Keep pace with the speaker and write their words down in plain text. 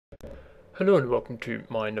Hello and welcome to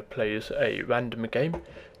mine plays a random game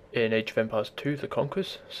in Age of Empires 2 The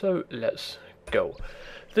Conquerors, so let's go.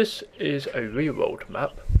 This is a real-world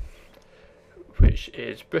map, which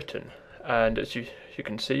is Britain, and as you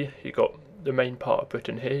can see, you got the main part of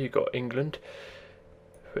Britain here. You got England,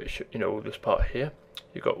 which, all this part here,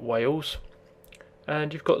 you got Wales,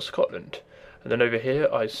 and you've got Scotland. And then over here,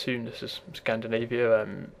 I assume this is Scandinavia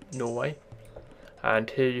and Norway.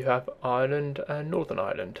 And here you have Ireland and Northern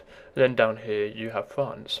Ireland, and then down here you have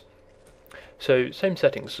France. So same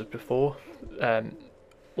settings as before,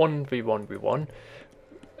 1v1v1,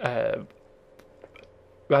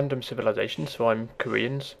 random civilizations, so I'm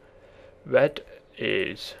Koreans, red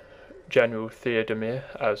is General Theodomir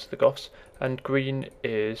as the Goths, and green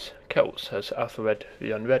is Celts as Athelred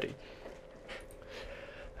the Unready.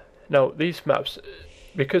 Now these maps,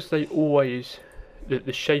 because they always,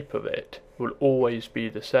 the shape of it will always be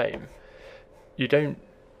the same. You don't,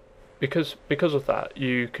 because of that,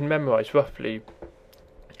 you can memorize roughly,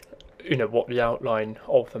 what the outline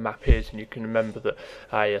of the map is, and you can remember that,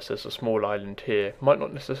 yes, there's a small island here. Might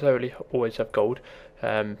not necessarily always have gold,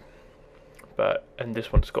 and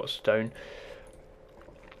this one's got stone.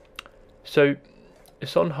 So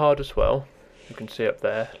it's on hard as well. You can see up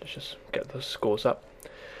there. Let's just get the scores up.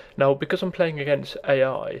 Now, because I'm playing against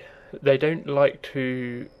AI, they don't like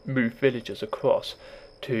to move villagers across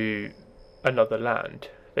to another land.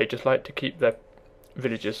 They just like to keep their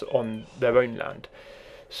villagers on their own land.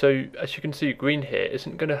 So as you can see, green here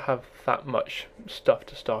isn't going to have that much stuff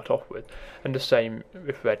to start off with, and the same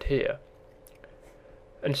with red here.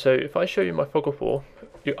 And so if I show you my fog of war,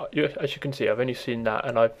 as you can see, I've only seen that,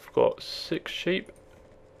 and I've got 6 sheep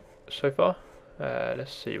so far.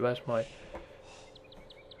 Let's see, where's my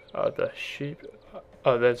other sheep?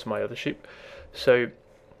 Oh, there's my other sheep. So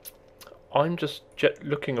I'm just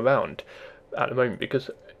looking around at the moment, because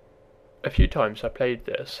a few times I played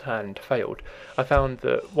this and failed. I found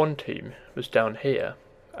that one team was down here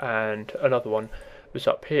and another one was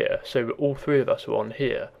up here, so all 3 of us were on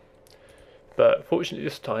here. But fortunately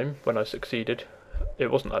this time, when I succeeded, it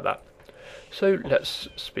wasn't like that. So let's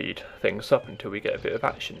speed things up until we get a bit of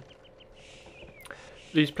action.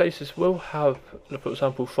 These places will have, for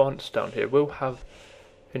example, France down here will have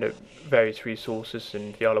various resources,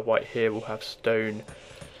 and the Isle of Wight here will have stone,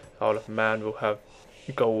 Isle of Man will have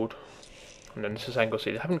gold, and then this is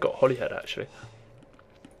Anglesey. They haven't got Holyhead actually.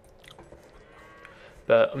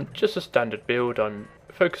 But I'm just a standard build. I'm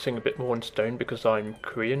focusing a bit more on stone because I'm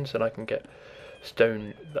Koreans and I can get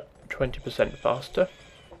stone 20% faster.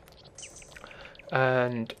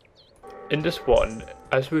 And in this one,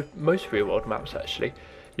 as with most real world maps actually,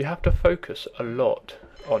 you have to focus a lot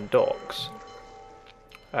on docks.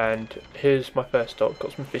 And here's my first dock,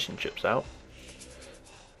 got some fishing ships out.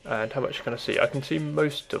 And how much can I see? I can see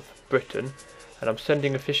most of Britain, and I'm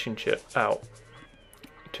sending a fishing ship out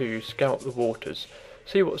to scout the waters,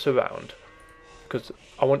 see what's around, because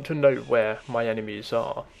I want to know where my enemies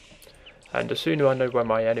are. And the sooner I know where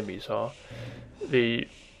my enemies are, the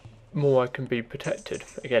more I can be protected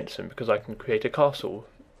against them, because I can create a castle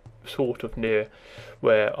sort of near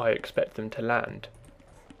where I expect them to land.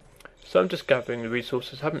 So I'm just gathering the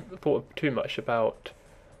resources. Haven't thought too much about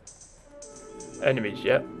enemies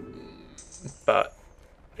yet, but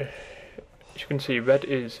as you can see, red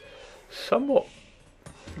is somewhat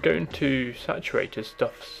going to saturate his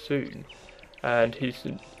stuff soon, and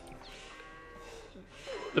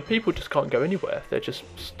the people just can't go anywhere. They're just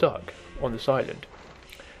stuck on this island.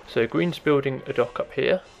 So green's building a dock up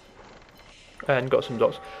here and got some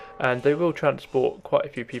docks, and they will transport quite a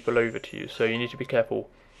few people over to you, so you need to be careful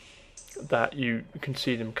that you can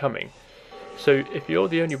see them coming. So if you're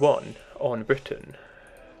the only one on Britain,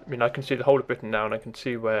 I can see the whole of Britain now, and I can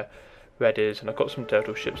see where red is, and I've got some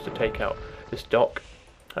turtle ships to take out this dock,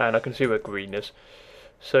 and I can see where green is.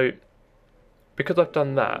 So because I've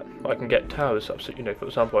done that, I can get towers up. So for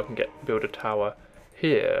example, I can build a tower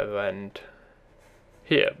here and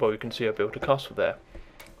here. Well, you can see I built a castle there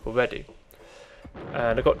already,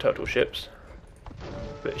 and I've got turtle ships,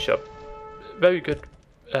 which are very good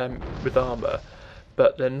with armour,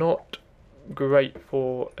 but they're not great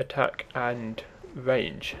for attack and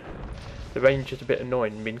range. The range is a bit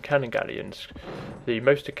annoying. Cannon galleons, the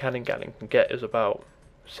most a cannon galleon can get is about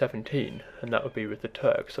 17, and that would be with the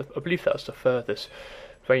Turks. I believe that's the furthest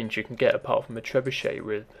range you can get apart from a trebuchet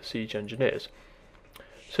with siege engineers.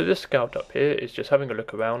 So this scout up here is just having a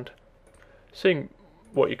look around, seeing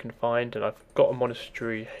what you can find, and I've got a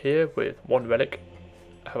monastery here with 1 relic.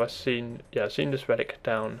 Have I seen? Yeah, I've seen this relic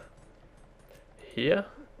down here,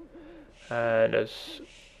 and there's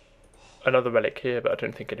another relic here, but I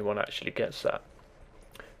don't think anyone actually gets that.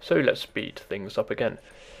 So let's speed things up again.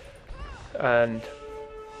 And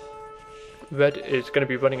red is going to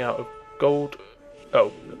be running out of gold.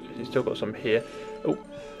 Oh, he's still got some here. Oh,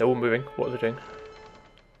 they're all moving. What are they doing?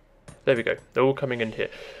 There we go. They're all coming in here.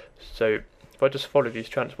 So if I just follow these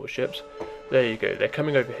transport ships, there you go. They're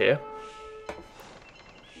coming over here.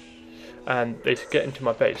 And they get into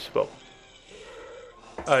my base. Well,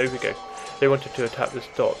 oh, here we go. They wanted to attack this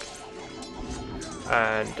dock.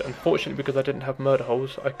 And unfortunately, because I didn't have murder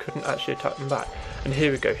holes, I couldn't actually attack them back. And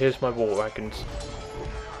here we go. Here's my war wagons.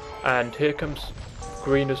 And here comes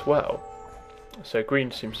green as well. So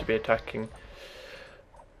green seems to be attacking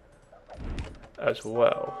as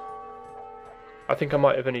well. I think I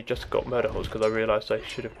might have only just got murder holes because I realised I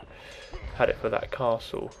should have had it for that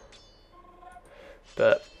castle.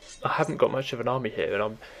 But I haven't got much of an army here,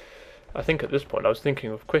 and I think at this point I was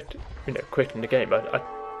thinking of quitting the game. I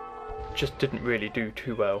just didn't really do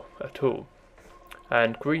too well at all.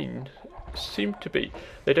 And green seem to be,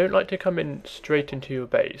 they don't like to come in straight into your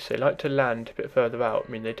base. They like to land a bit further out.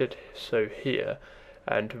 I mean, they did so here,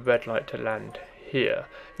 and red like to land here.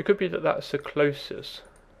 It could be that that's the closest.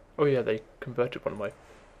 Oh yeah, they converted one of my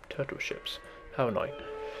turtle ships. How annoying.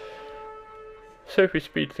 So if we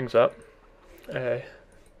speed things up, I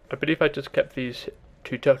believe I just kept these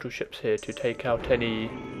 2 turtle ships here to take out any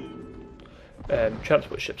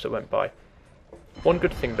transport ships that went by. One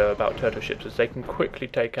good thing though about turtle ships is they can quickly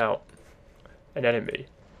take out an enemy.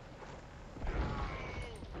 I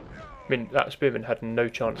mean, that spearman had no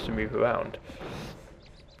chance to move around.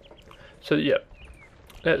 So yeah,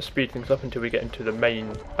 let's speed things up until we get into the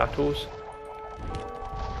main battles.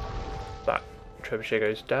 That trebuchet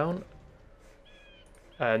goes down.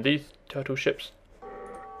 And these turtle ships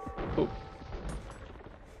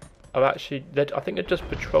are actually, I think they're just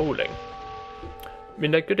patrolling. I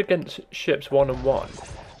mean, they're good against ships one-on-one,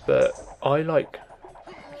 but I like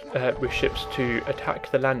with ships to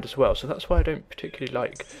attack the land as well, so that's why I don't particularly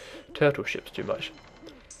like turtle ships too much.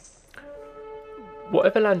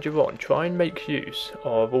 Whatever land you're on, try and make use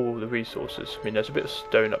of all the resources. I mean, there's a bit of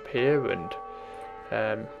stone up here, and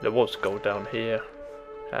there was gold down here,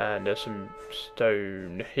 and there's some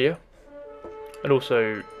stone here, and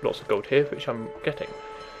also lots of gold here, which I'm getting.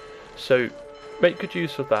 So make good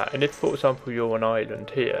use of that, and if, for example, you're on an island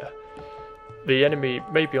here, the enemy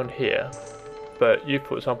may be on here, but you,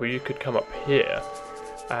 for example, you could come up here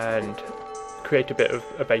and create a bit of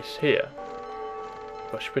a base here.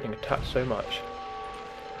 Gosh, we're getting attacked so much.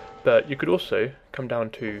 But you could also come down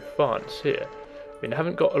to France here. I mean, I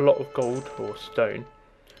haven't got a lot of gold or stone,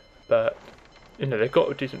 but you know, they've got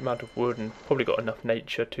a decent amount of wood and probably got enough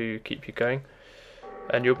nature to keep you going,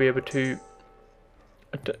 and you'll be able to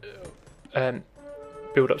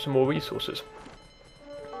build up some more resources.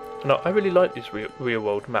 Now, I really like these real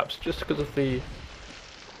world maps just because of the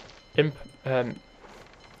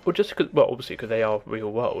well, just because, well, obviously because they are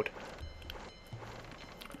real world,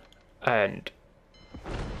 and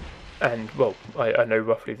well, I know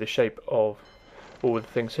roughly the shape of all the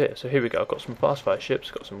things here. So here we go. I've got some fast fire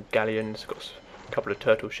ships, got some galleons, got a couple of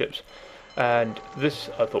turtle ships, and this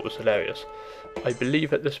I thought was hilarious. I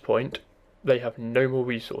believe at this point they have no more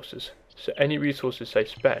resources, so any resources they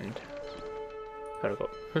spend, and I've got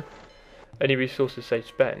any resources they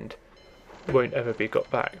spend won't ever be got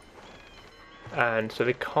back, and so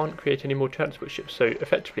they can't create any more transport ships. So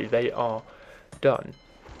effectively they are done.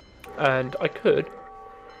 And I could,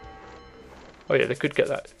 oh yeah, they could get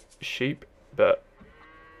that sheep, but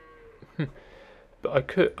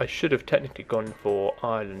I should have technically gone for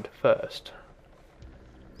Ireland first,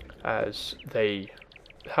 as they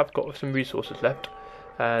have got some resources left,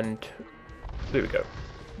 and there we go,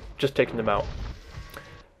 just taking them out.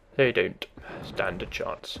 They don't stand a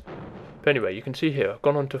chance. But anyway, you can see here I've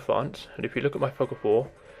gone on to France, and if you look at my fog of war,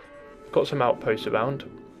 I've got some outposts around,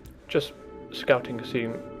 just scouting,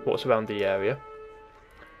 seeing what's around the area,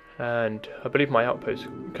 and I believe my outposts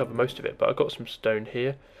cover most of it, but I've got some stone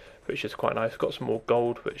here, which is quite nice. I've got some more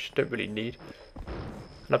gold, which I don't really need,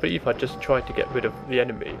 and I believe I just tried to get rid of the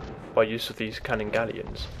enemy by use of these cannon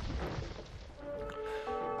galleons,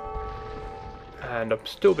 and I'm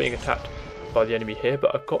still being attacked by the enemy here,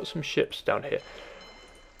 but I've got some ships down here.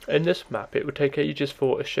 In this map it would take ages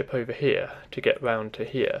for a ship over here to get round to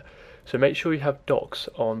here, so make sure you have docks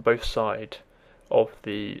on both sides of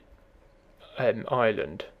the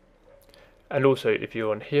island, and also if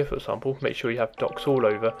you're on here, for example, make sure you have docks all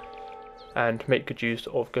over, and make good use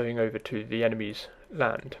of going over to the enemy's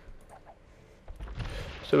land.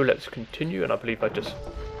 So let's continue, and I believe I just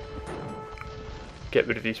get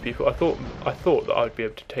rid of these people. I thought that I'd be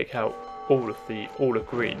able to take out all of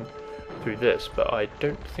green through this, but I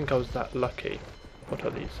don't think I was that lucky. What are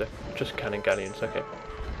these? They're just cannon galleons, okay.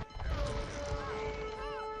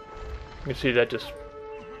 You can see they're just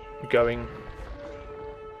going.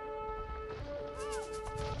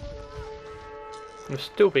 I'm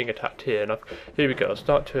still being attacked here, and here we go, I'll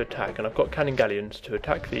start to attack, and I've got cannon galleons to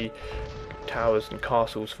attack the towers and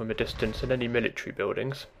castles from a distance and any military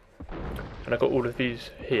buildings. And I've got all of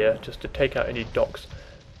these here just to take out any docks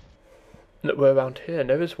that were around here, and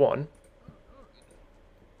there is one.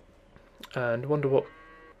 And I wonder what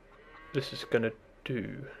this is going to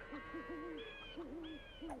do.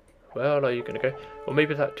 Where are you going to go? Or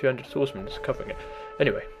maybe that 200 swordsman is covering it.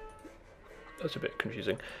 Anyway, that's a bit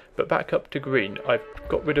confusing. But back up to green, I've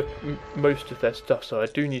got rid of most of their stuff, so I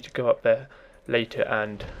do need to go up there later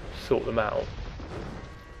and sort them out.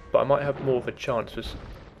 But I might have more of a chance of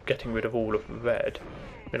getting rid of all of red.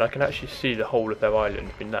 I mean, I can actually see the whole of their island.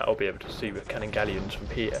 I mean, that I'll be able to see with cannon galleons from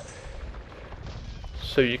here.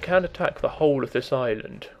 So you can attack the whole of this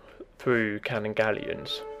island through cannon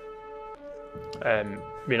galleons. I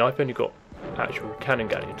mean, I've only got actual cannon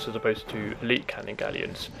galleons as opposed to elite cannon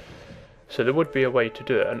galleons. So there would be a way to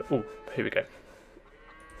do it, and oh, here we go.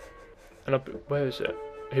 And where is it?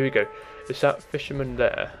 Here we go. Is that fisherman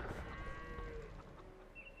there?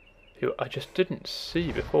 Who I just didn't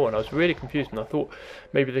see before, and I was really confused, and I thought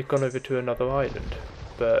maybe they'd gone over to another island,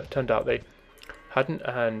 but it turned out they hadn't,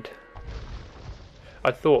 and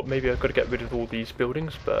I thought maybe I've got to get rid of all these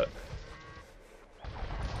buildings, but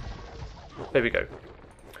there we go.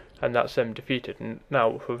 And that's them defeated. And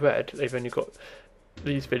now for red, they've only got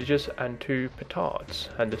these villagers and 2 petards,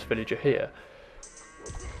 and this villager here.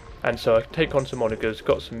 And so I take on some onagers,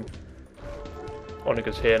 got some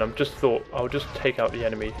onagers here, and I'm just thought I'll just take out the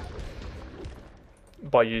enemy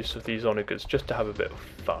by use of these onagers, just to have a bit of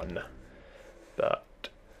fun. But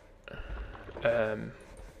I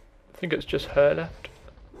think it's just her left.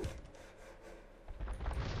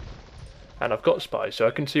 And I've got spies, so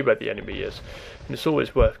I can see where the enemy is. And it's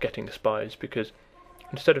always worth getting the spies, because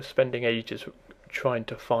instead of spending ages trying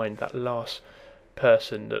to find that last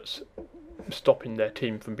person that's stopping their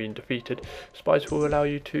team from being defeated, spies will allow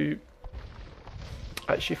you to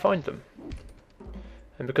actually find them.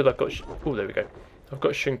 And because I've got, oh, there we go, I've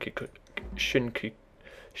got Shinki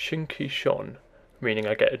Shon, meaning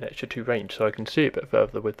I get an extra 2 range, so I can see a bit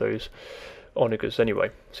further with those onagers anyway,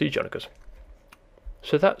 siege onagers.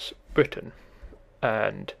 So that's Britain,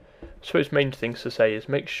 and I suppose main things to say is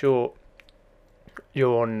make sure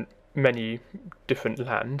you're on many different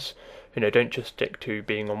lands. You know, don't just stick to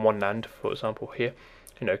being on one land, for example here.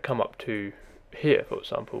 You know, come up to here, for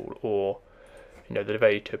example, or you know, the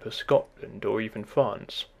very tip of Scotland, or even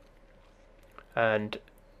France. And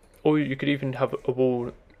or you could even have a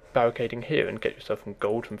wall barricading here and get yourself some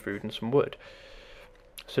gold, some food and some wood.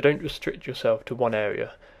 So don't restrict yourself to one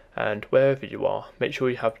area, and wherever you are, make sure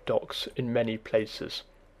you have docks in many places.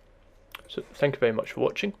 So thank you very much for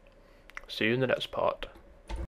watching. See you in the next part.